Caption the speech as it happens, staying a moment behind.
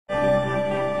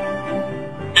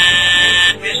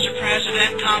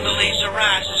President Condoleezza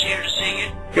Rice is here to see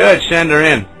you. Good, send her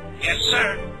in. Yes,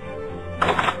 sir.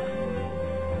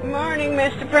 Good morning,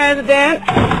 Mr. President.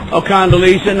 Oh,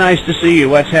 Condoleezza, nice to see you.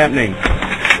 What's happening?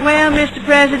 Well, Mr.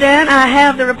 President, I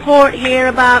have the report here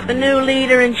about the new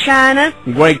leader in China.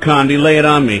 Great, Condi, lay it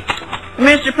on me.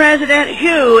 Mr. President,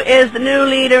 who is the new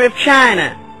leader of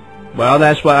China? Well,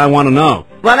 that's what I want to know.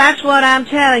 Well, that's what I'm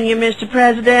telling you, Mr.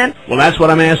 President. Well, that's what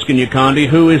I'm asking you, Condi.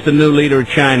 Who is the new leader of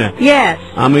China? Yes.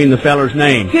 I mean the feller's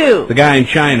name. Hugh. The guy in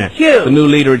China. Hugh. The new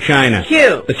leader of China.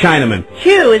 Hugh. The Chinaman.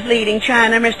 Hugh is leading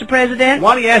China, Mr. President.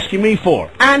 What are you asking me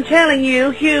for? I'm telling you,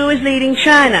 Hugh is leading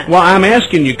China. Well, I'm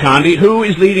asking you, Condi, who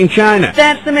is leading China?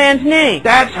 That's the man's name.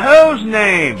 That's whose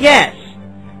name? Yes.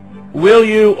 Will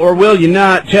you or will you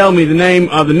not tell me the name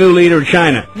of the new leader of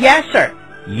China? Yes, sir.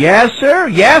 Yes, sir.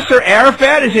 Yes, sir.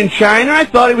 Arafat is in China. I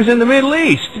thought he was in the Middle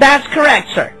East. That's correct,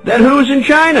 sir. Then who's in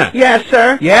China? Yes,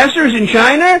 sir. Yasser's in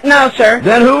China? No, sir.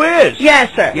 Then who is?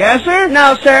 Yes, sir. Yes, sir?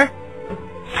 No, sir.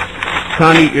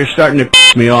 Connie, you're starting to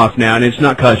piss me off now, and it's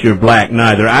not 'cause you're black,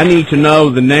 neither. I need to know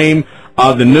the name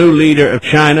of the new leader of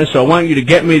China, so I want you to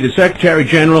get me the Secretary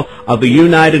General of the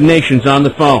United Nations on the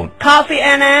phone. Coffee,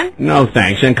 Annan? No,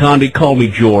 thanks. And Condi, call me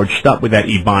George. Stop with that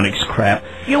Ebonics crap.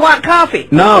 You want coffee?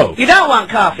 No. You don't want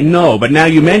coffee? No, but now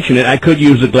you mention it, I could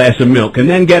use a glass of milk, and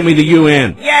then get me the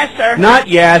UN. Yes, sir. Not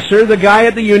Yasser, the guy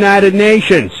at the United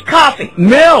Nations. Coffee.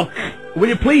 Milk! Will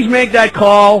you please make that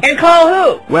call? And call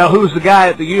who? Well, who's the guy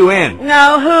at the UN?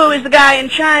 No, who is the guy in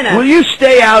China? Will you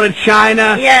stay out of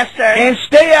China? Yes, sir. And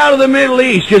stay out of the Middle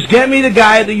East. Just get me the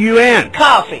guy at the UN.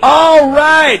 Coffee. All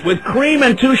right, with cream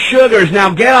and 2 sugars.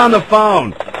 Now get on the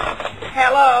phone.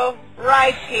 Hello.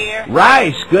 Rice here.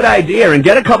 Rice, good idea. And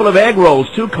get a couple of egg rolls,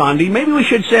 too, Condi. Maybe we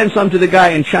should send some to the guy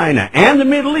in China and the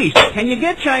Middle East. Can you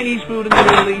get Chinese food in the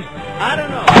Middle East? I don't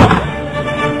know.